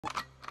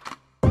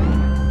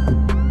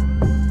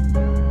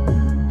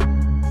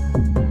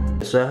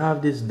So I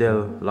have this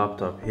Dell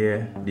laptop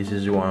here. This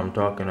is what I'm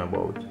talking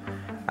about,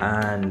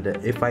 and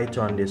if I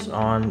turn this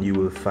on, you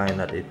will find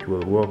that it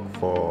will work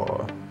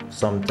for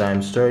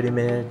sometimes 30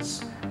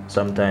 minutes,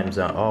 sometimes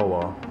an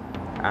hour,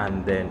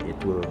 and then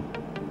it will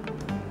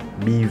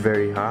be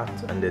very hot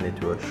and then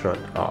it will shut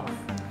off.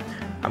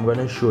 I'm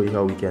gonna show you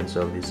how we can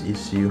solve this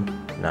issue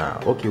now.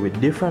 Okay, with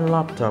different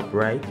laptop,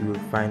 right, you will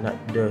find that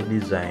the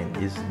design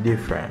is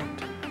different,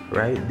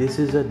 right? This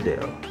is a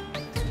Dell,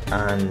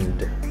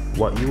 and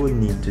what you will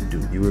need to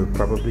do, you will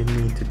probably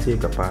need to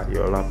take apart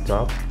your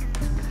laptop.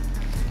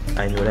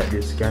 I know that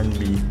this can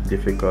be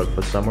difficult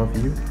for some of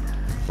you,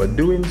 but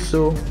doing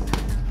so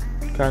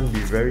can be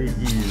very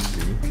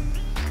easy.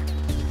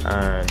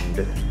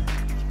 And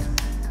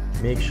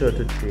make sure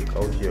to take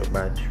out your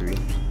battery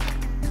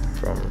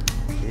from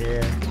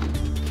here,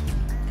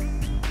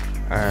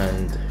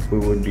 and we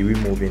would be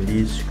removing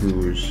these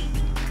screws.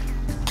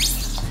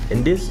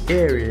 In this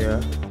area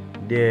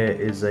there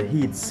is a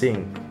heat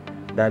sink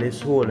that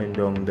is holding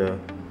down the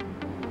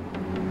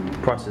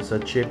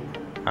processor chip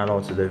and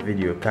also the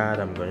video card.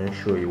 I'm going to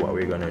show you what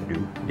we're going to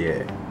do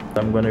there.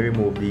 I'm going to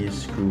remove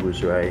these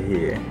screws right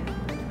here.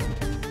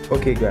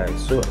 Okay guys,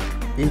 so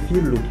if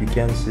you look, you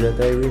can see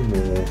that I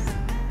remove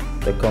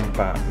the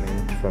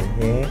compartment from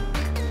here,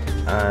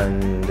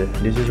 and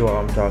this is what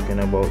I'm talking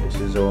about.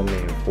 This is our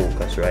main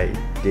focus right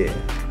there,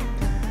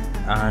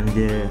 and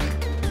there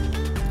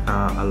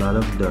are a lot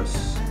of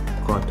dust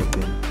caught up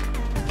in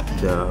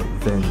the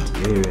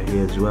vent area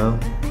here as well.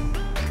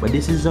 But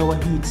this is our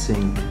heat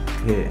sink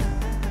here.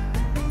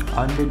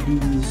 Under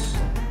these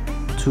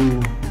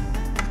two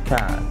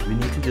cards, we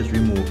need to just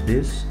remove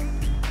this.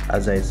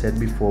 As I said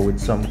before, with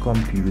some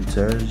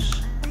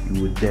computers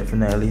you would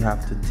definitely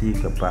have to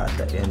take apart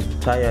the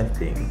entire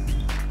thing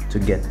to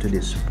get to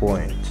this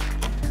point.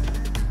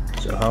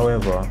 So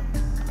however,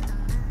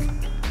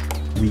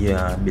 we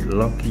are a bit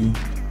lucky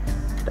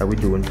that we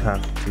don't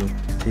have to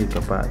take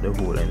apart the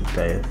whole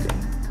entire thing.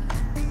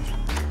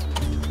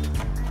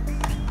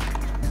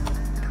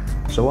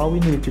 So what we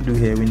need to do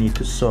here, we need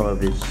to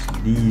service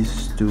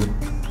these two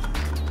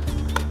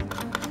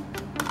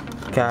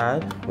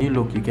cards. When you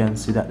look, you can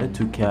see that the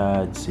two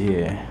cards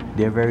here,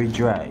 they're very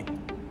dry,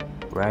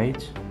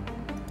 right?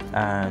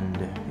 And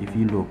if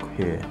you look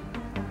here,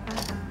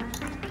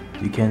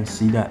 you can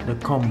see that the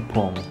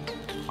compound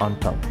on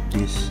top,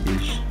 this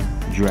is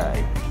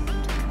dry,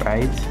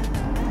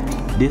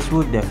 right? This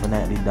will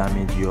definitely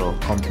damage your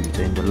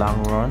computer in the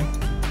long run.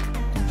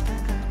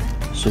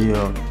 So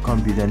your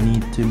computer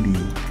needs to be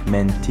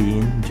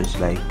maintained just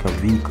like a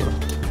vehicle.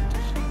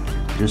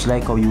 Just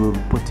like how you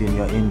will put in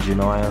your engine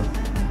oil,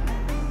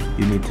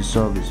 you need to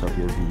service up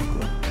your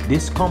vehicle.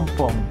 This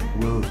compound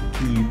will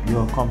keep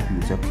your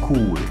computer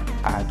cool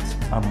at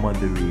a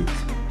moderate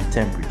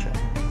temperature.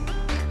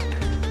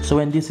 So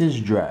when this is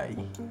dry,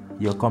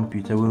 your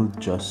computer will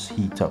just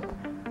heat up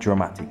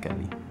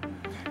dramatically.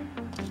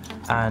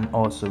 And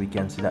also we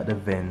can see that the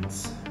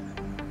vents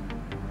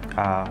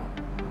are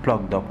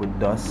plugged up with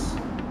dust.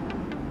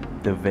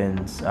 The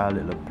vents are a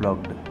little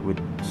plugged with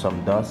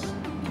some dust,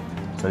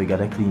 so we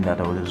gotta clean that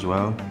out as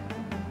well.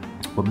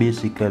 But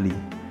basically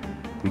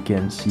we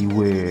can see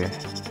where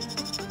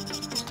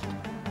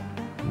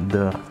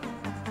the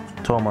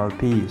thermal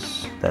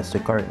paste, that's the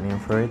correct name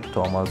for it,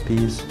 thermal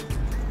paste.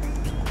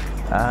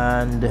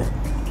 And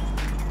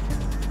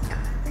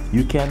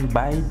you can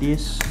buy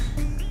this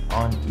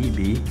on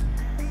eBay.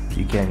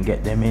 You can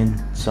get them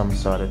in some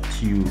sort of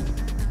tube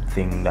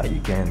thing that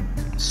you can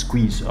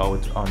squeeze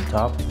out on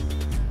top,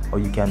 or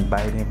you can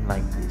buy them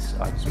like this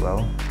as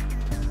well.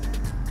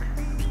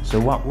 So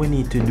what we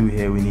need to do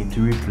here, we need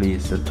to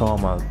replace the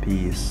thermal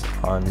paste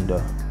on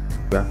the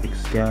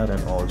graphics card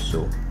and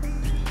also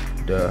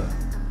the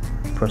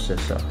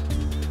processor,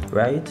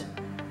 right?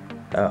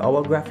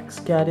 Our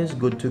graphics card is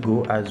good to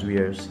go as we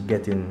are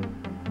getting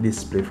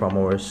display from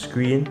our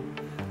screen.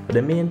 But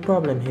the main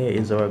problem here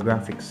is our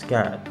graphics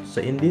card.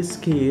 So in this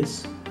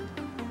case,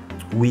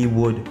 we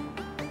would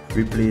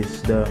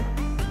replace the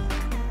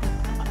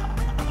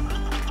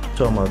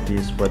thermal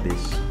paste for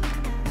this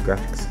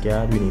graphics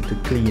card. We need to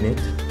clean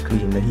it,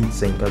 clean the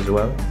heatsink as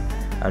well,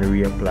 and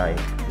reapply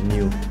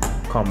new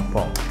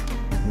compound,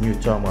 new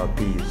thermal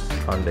paste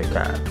on the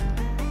card.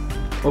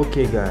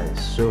 Okay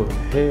guys, so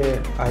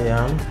here I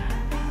am,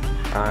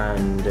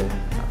 and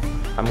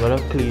I'm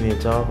gonna clean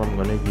it off. I'm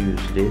gonna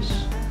use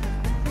this.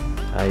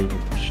 I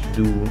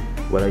do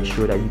what I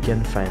showed, that you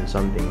can find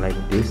something like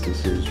this.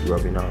 This is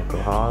rubbing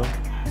alcohol.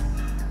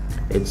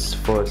 It's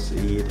first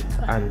aid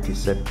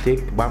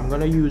antiseptic, but I'm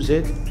gonna use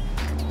it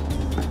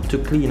to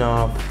clean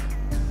off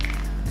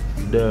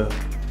the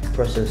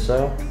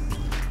processor.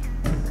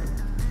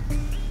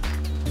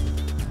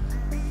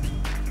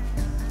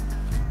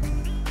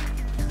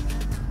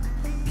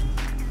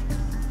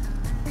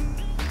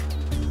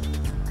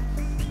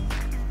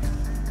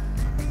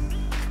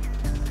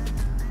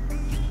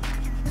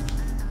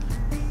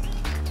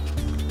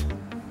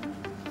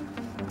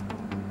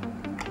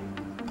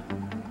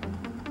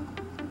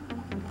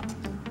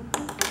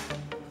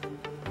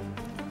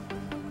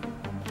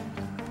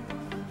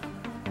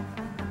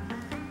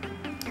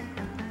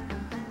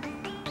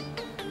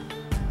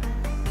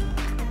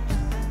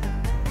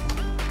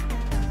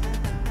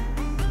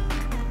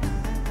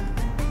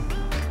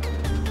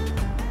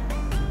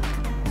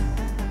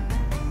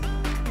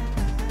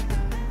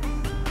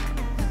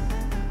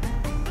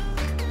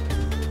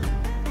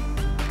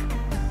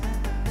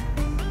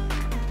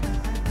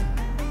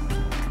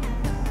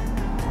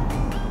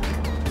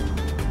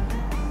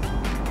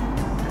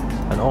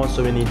 And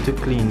also we need to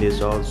clean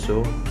this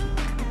also.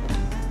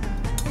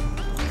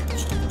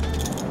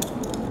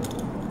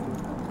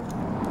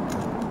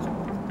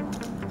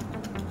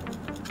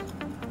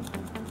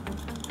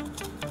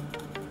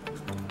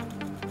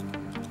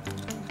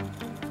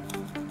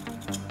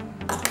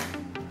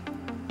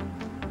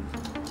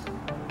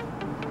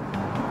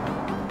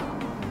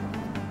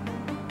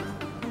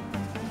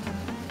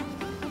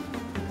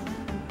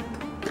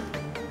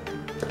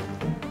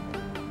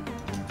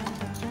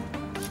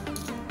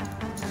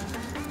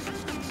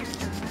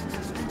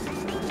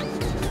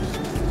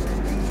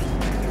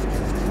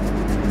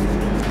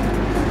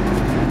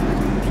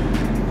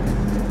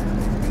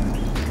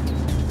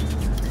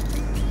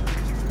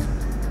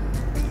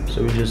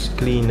 So we just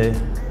clean the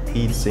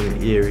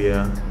heatsink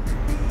area.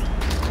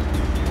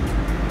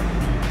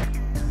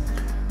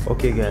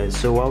 Okay guys,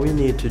 so what we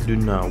need to do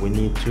now, we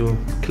need to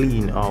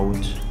clean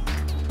out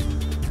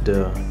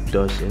the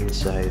dust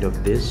inside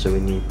of this, so we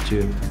need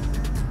to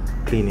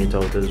clean it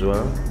out as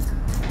well.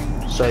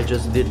 So I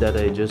just did that.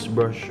 I just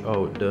brushed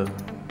out the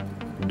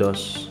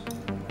dust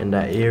in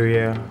that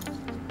area.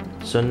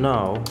 So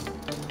now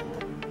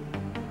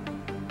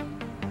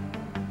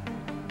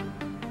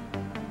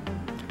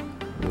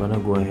I'm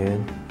gonna go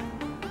ahead,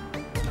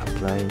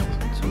 apply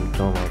some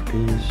thermal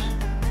paste.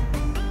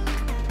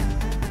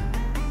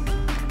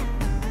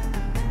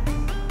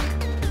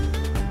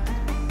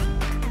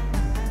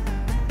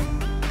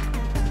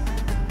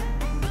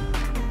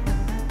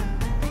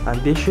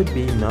 And this should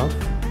be enough.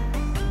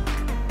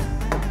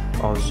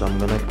 Also, I'm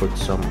gonna put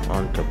some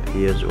on top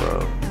here as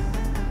well,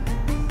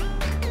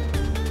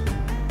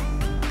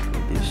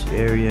 this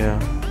area.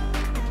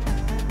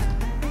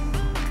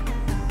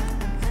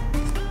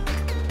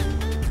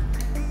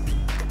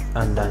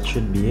 And that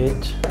should be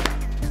it.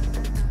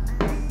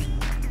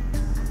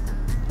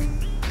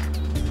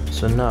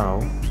 So now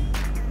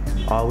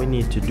all we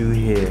need to do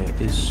here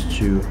is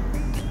to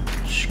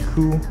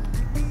screw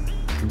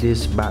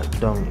this back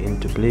down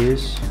into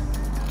place,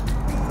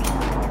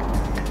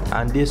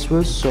 and this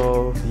will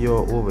solve your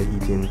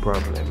overheating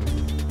problem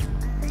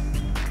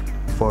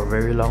for a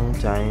very long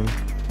time,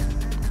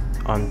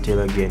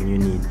 until again you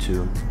need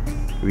to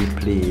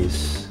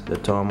replace the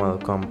thermal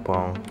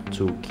compound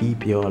to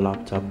keep your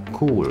laptop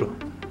cool.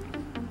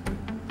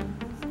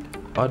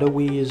 Other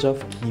ways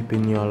of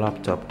keeping your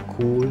laptop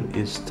cool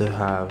is to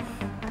have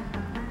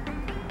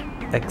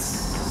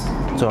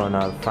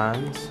external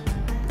fans.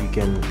 You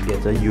can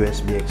get a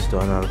USB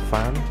external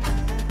fan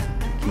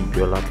to keep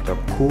your laptop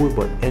cool,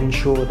 but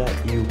ensure that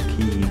you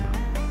keep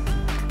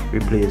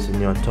replacing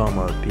your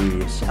thermal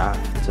paste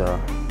after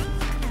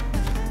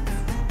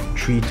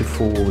 3 to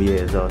 4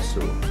 years or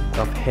so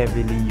of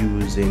heavily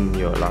using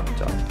your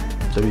laptop.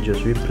 So we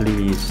just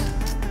replace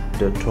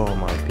the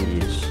thermal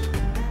paste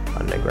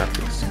on the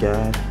graphics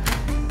card.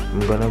 I'm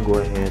gonna go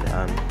ahead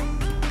and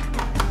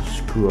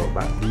screw up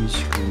back these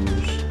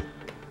screws.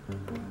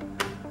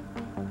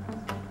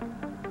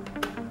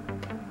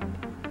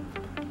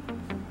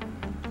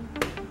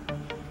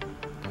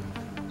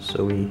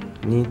 So we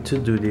need to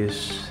do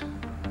this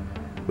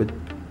with,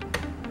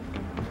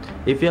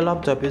 if your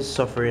laptop is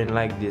suffering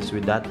like this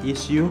with that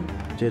issue,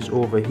 just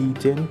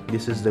overheating,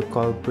 this is the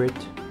culprit.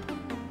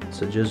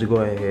 So just go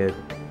ahead,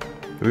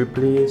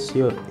 replace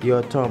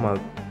your thermal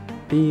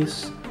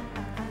paste,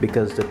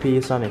 because the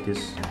paste on it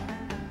is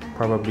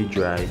probably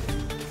dry.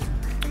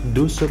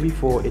 Do so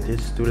before it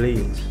is too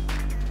late.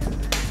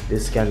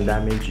 This can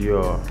damage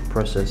your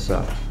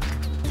processor.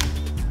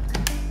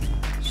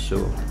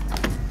 So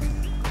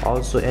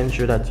also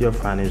ensure that your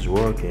fan is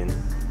working.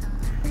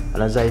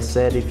 And as I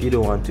said, if you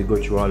don't want to go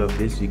through all of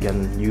this, you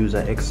can use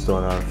an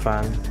external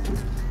fan.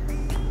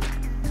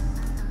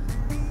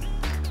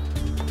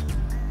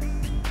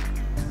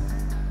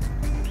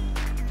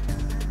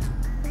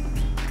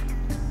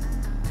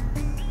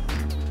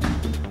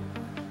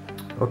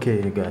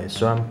 Okay guys,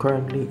 so I'm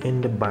currently in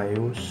the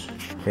BIOS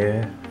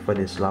here for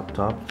this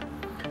laptop.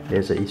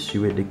 There's an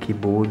issue with the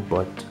keyboard,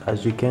 but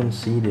as you can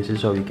see, this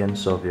is how you can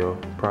solve your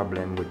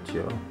problem with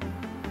your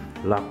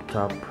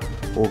laptop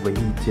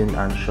overheating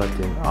and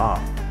shutting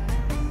off.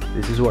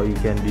 This is what you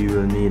can do. You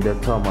will need a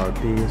thermal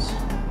paste.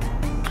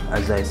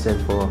 As I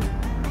said, for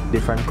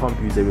different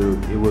computers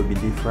it will be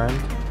different.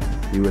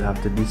 You will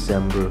have to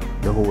disassemble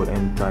the whole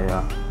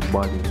entire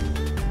body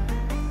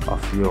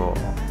of your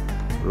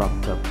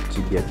laptop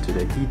to get to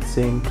the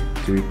heatsink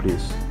to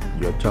replace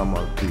your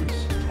thermal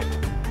paste.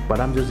 But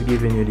I'm just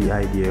giving you the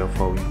idea of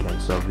how we can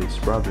solve this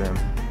problem.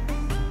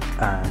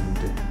 And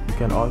you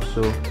can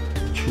also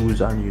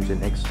choose on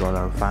using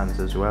external fans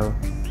as well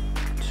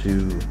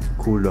to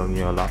cool down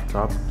your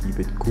laptop, keep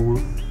it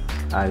cool,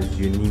 as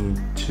you need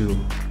to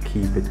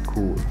keep it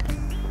cool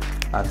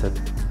at a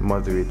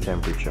moderate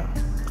temperature.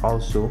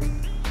 Also,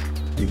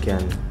 you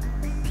can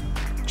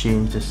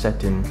change the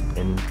setting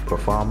in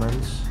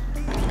performance.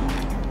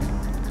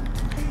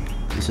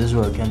 This as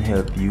well can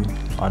help you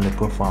on the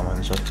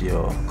performance of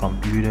your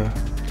computer,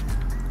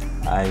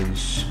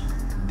 as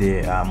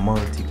there are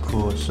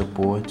multi-core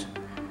support.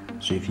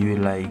 So if you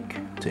would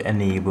like to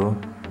enable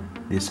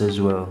this as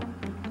well,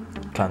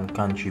 can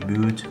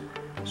contribute.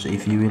 So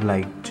if you would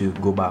like to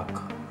go back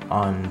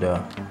on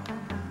the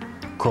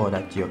code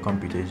that your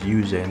computer is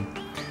using,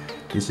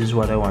 this is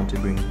what I want to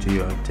bring to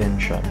your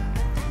attention.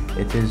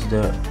 It is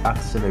the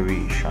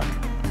acceleration.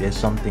 There's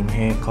something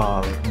here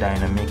called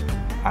dynamic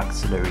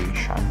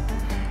acceleration.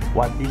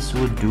 What this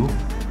would do,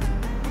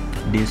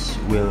 this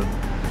will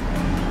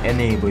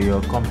enable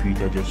your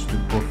computer just to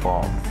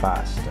perform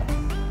faster.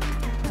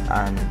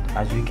 And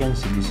as you can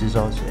see, this is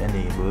also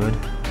enabled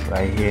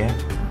right here,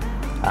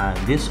 and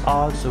this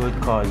also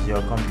would cause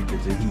your computer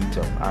to heat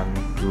up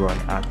and run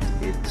at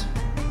its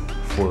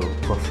full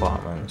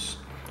performance.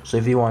 So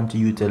if you want to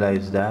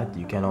utilize that,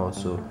 you can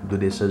also do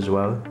this as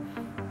well.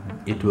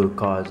 It will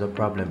cause a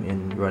problem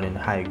in running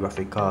high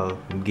graphical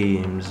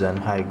games and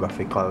high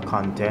graphical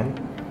content.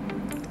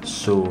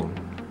 So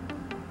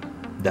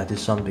that is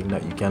something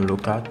that you can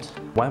look at.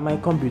 Why my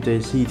computer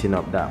is heating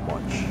up that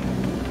much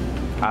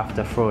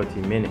after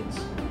 40 minutes?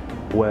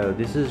 Well,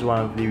 this is one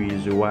of the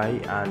reasons why,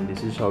 and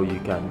this is how you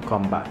can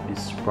combat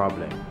this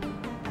problem.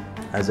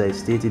 As I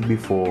stated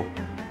before,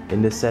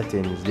 in the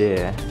settings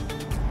there,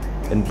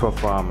 in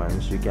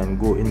performance, you can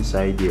go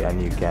inside there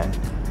and you can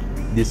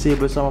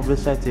disable some of the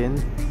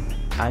settings,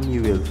 and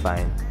you will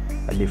find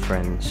a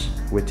difference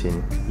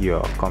within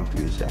your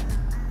computer.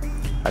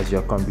 As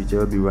your computer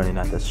will be running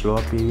at a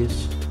slower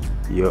pace,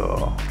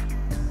 your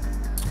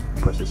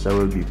processor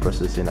will be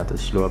processing at a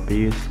slower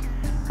pace,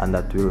 and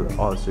that will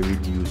also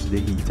reduce the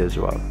heat as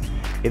well.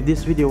 If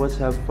this video was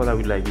helpful, I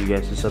would like you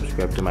guys to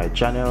subscribe to my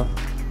channel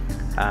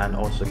and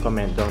also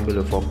comment down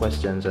below for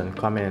questions and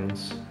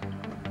comments.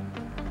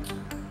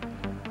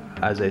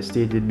 As I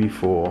stated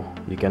before,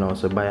 you can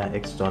also buy an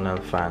external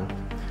fan.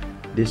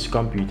 This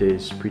computer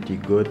is pretty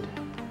good.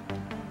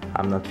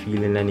 I'm not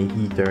feeling any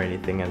heat or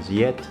anything as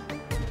yet,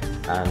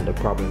 and the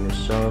problem is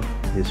solved.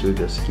 This will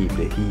just keep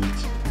the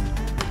heat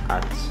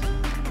at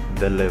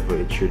the level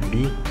it should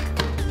be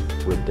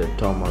with the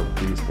thermal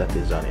piece that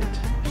is on it.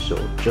 So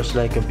just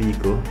like a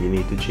vehicle, you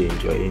need to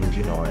change your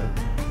engine oil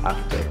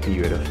after a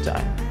period of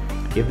time.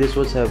 If this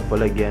was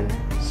helpful, again,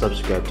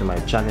 subscribe to my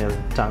channel.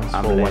 Thanks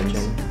for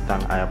watching.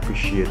 I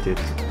appreciate it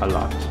a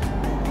lot.